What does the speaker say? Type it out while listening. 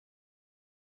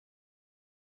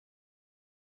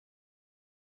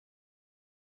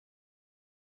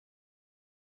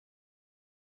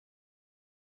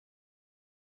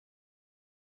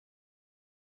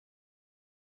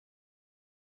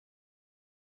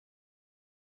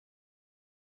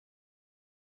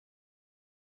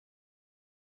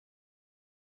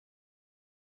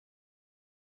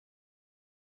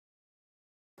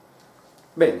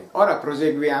Bene, ora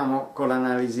proseguiamo con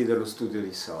l'analisi dello studio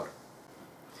di SOR.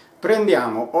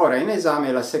 Prendiamo ora in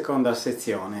esame la seconda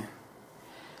sezione.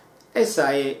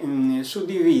 Essa è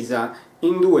suddivisa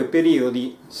in due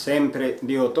periodi, sempre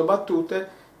di 8 battute,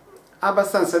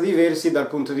 abbastanza diversi dal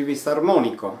punto di vista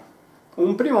armonico.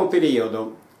 Un primo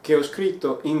periodo, che ho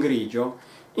scritto in grigio,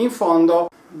 in fondo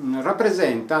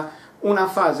rappresenta una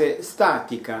fase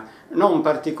statica, non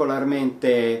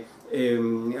particolarmente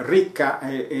ricca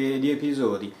di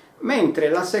episodi, mentre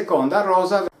la seconda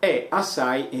rosa è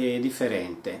assai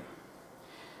differente.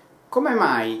 Come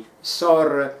mai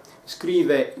SOR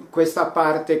scrive questa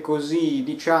parte così,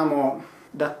 diciamo,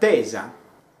 d'attesa?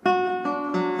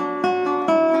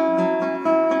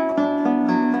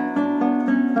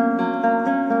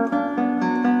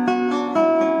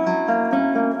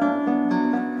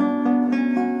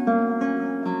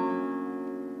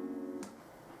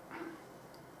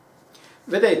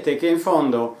 Vedete che in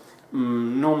fondo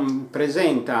non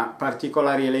presenta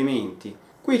particolari elementi.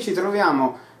 Qui ci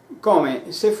troviamo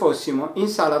come se fossimo in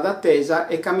sala d'attesa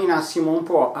e camminassimo un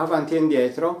po' avanti e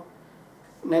indietro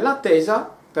nell'attesa,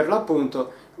 per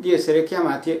l'appunto, di essere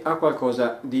chiamati a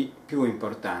qualcosa di più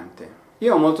importante.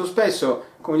 Io molto spesso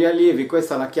con gli allievi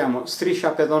questa la chiamo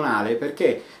striscia pedonale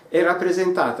perché è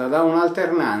rappresentata da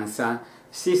un'alternanza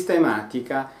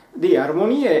sistematica di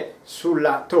armonie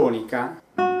sulla tonica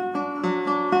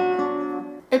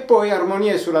e poi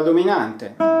armonie sulla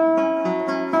dominante.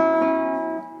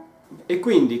 E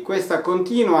quindi questa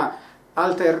continua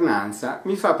alternanza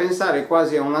mi fa pensare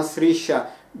quasi a una striscia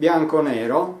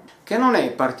bianco-nero che non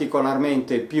è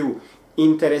particolarmente più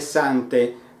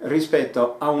interessante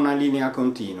rispetto a una linea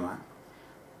continua.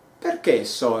 Perché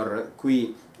SOR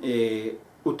qui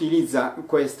utilizza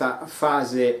questa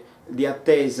fase di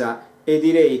attesa e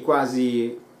direi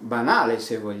quasi banale,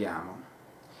 se vogliamo?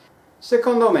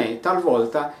 Secondo me,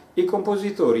 talvolta i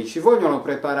compositori ci vogliono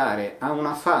preparare a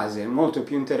una fase molto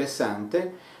più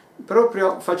interessante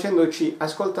proprio facendoci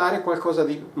ascoltare qualcosa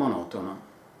di monotono.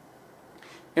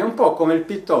 È un po' come il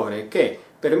pittore che,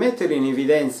 per mettere in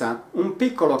evidenza un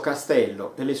piccolo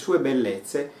castello e le sue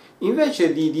bellezze,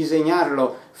 invece di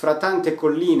disegnarlo fra tante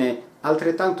colline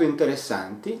altrettanto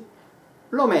interessanti,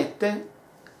 lo mette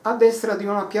a destra di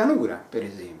una pianura, per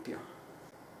esempio.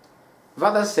 Va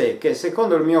da sé che,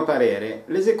 secondo il mio parere,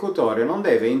 l'esecutore non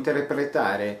deve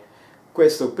interpretare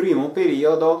questo primo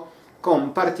periodo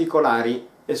con particolari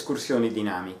escursioni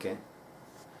dinamiche.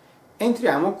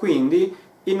 Entriamo quindi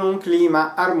in un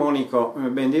clima armonico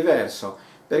ben diverso,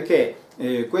 perché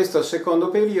questo secondo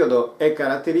periodo è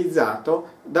caratterizzato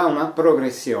da una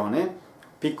progressione,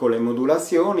 piccole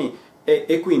modulazioni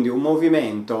e quindi un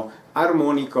movimento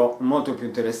armonico molto più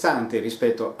interessante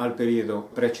rispetto al periodo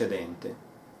precedente.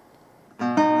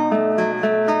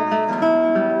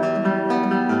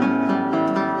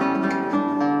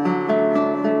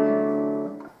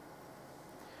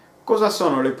 Cosa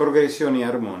sono le progressioni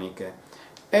armoniche?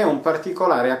 È un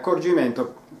particolare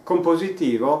accorgimento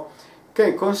compositivo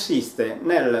che consiste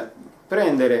nel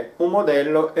prendere un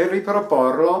modello e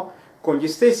riproporlo con gli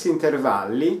stessi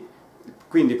intervalli,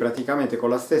 quindi praticamente con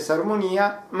la stessa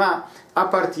armonia, ma a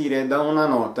partire da una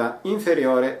nota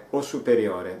inferiore o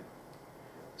superiore.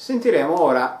 Sentiremo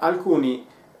ora alcuni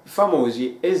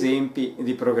famosi esempi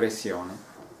di progressione.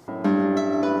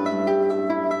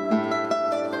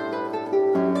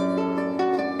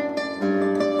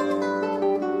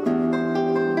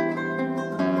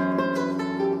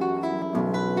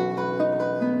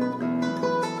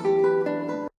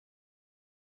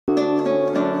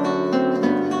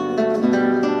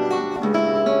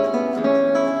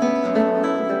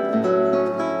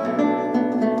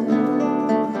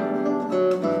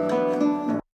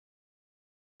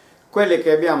 Quelle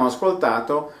che abbiamo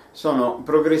ascoltato sono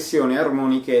progressioni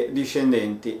armoniche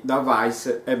discendenti da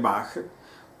Weiss e Bach.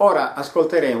 Ora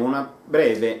ascolteremo una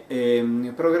breve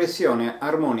progressione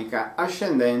armonica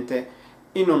ascendente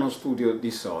in uno studio di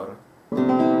SOR.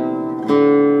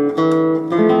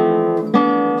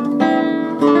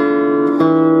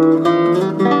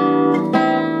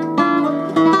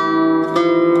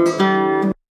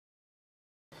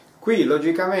 Qui,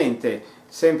 logicamente,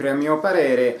 sempre a mio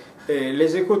parere,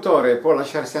 l'esecutore può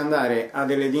lasciarsi andare a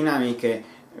delle dinamiche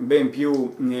ben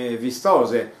più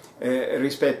vistose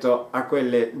rispetto a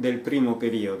quelle del primo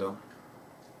periodo.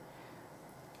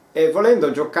 E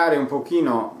volendo giocare un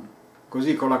pochino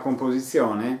così con la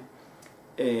composizione,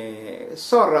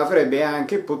 SOR avrebbe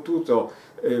anche potuto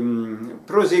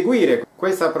proseguire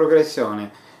questa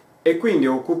progressione e quindi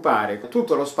occupare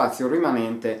tutto lo spazio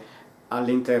rimanente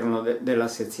all'interno della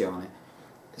sezione.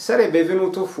 Sarebbe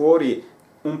venuto fuori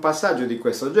un passaggio di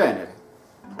questo genere.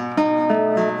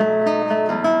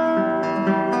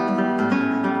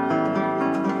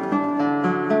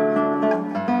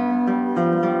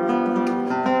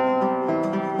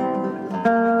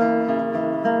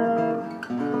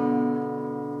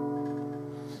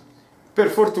 Per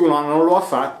fortuna non lo ha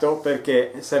fatto,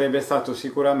 perché sarebbe stato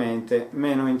sicuramente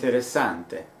meno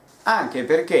interessante. Anche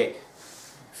perché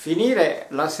finire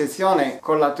la sezione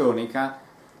con la tonica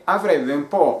avrebbe un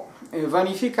po'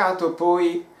 vanificato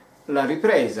poi la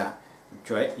ripresa,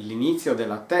 cioè l'inizio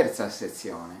della terza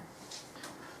sezione.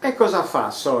 E cosa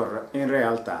fa Sor in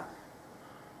realtà?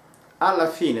 Alla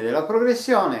fine della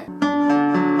progressione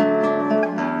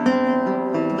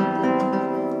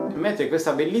mette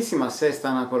questa bellissima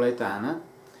sesta napoletana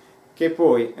che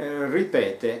poi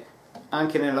ripete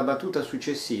anche nella battuta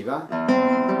successiva.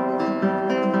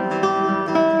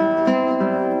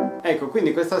 Ecco,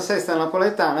 quindi questa sesta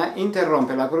napoletana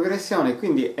interrompe la progressione,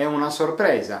 quindi è una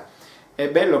sorpresa. È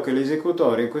bello che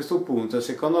l'esecutore in questo punto,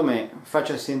 secondo me,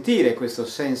 faccia sentire questo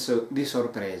senso di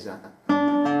sorpresa.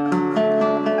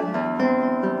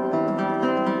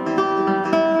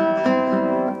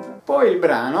 Poi il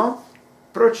brano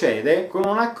procede con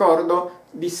un accordo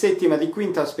di settima di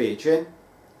quinta specie.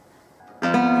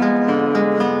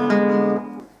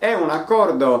 È un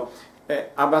accordo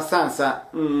abbastanza,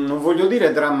 non voglio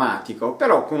dire drammatico,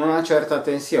 però con una certa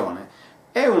tensione.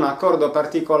 È un accordo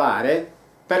particolare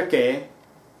perché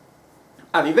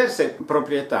ha diverse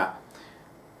proprietà.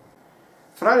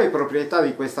 Fra le proprietà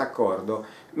di questo accordo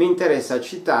mi interessa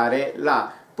citare la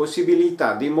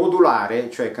possibilità di modulare,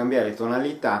 cioè cambiare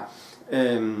tonalità,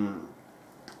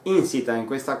 insita in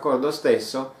questo accordo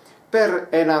stesso per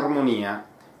enarmonia,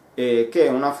 che è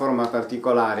una forma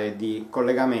particolare di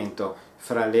collegamento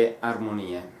fra le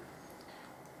armonie.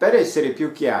 Per essere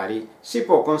più chiari, si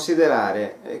può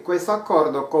considerare questo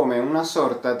accordo come una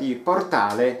sorta di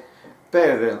portale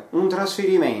per un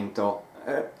trasferimento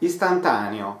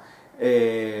istantaneo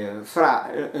fra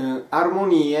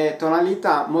armonie e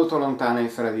tonalità molto lontane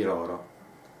fra di loro.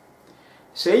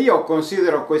 Se io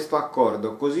considero questo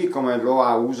accordo così come lo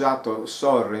ha usato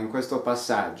Sor in questo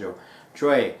passaggio,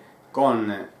 cioè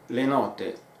con le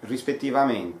note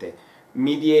rispettivamente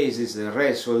Mi diesis,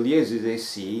 Re, Sol diesis e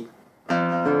Si,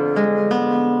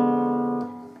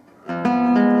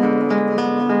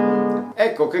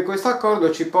 ecco che questo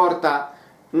accordo ci porta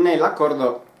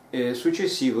nell'accordo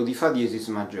successivo di Fa diesis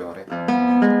maggiore.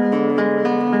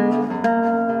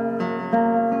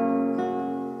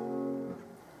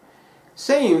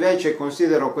 Se invece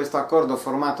considero questo accordo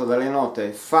formato dalle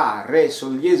note Fa, Re,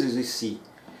 Sol diesis e Si,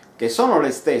 che sono le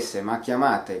stesse ma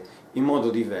chiamate in modo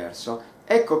diverso,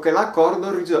 ecco che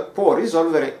l'accordo può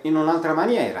risolvere in un'altra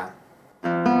maniera.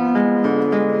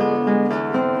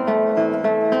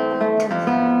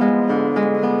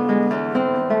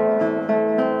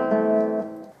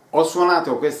 Ho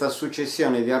suonato questa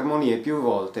successione di armonie più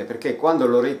volte perché quando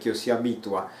l'orecchio si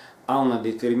abitua a una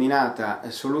determinata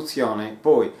soluzione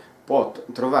poi può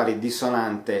trovare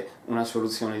dissonante una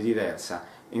soluzione diversa,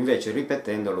 invece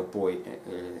ripetendolo poi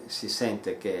si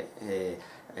sente che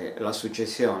la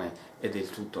successione è del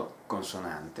tutto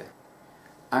consonante.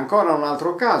 Ancora un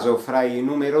altro caso fra i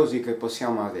numerosi che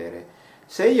possiamo avere.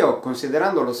 Se io,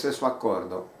 considerando lo stesso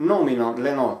accordo, nomino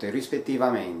le note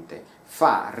rispettivamente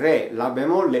Fa, Re, La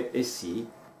bemolle e Si,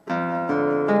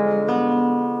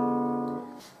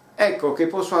 ecco che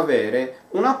posso avere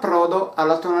un approdo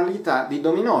alla tonalità di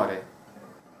Do minore.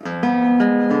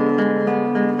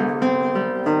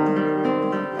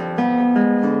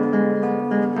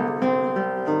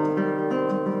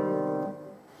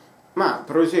 Ma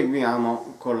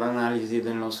proseguiamo con l'analisi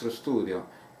del nostro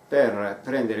studio per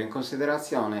prendere in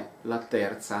considerazione la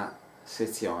terza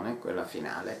sezione, quella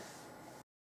finale.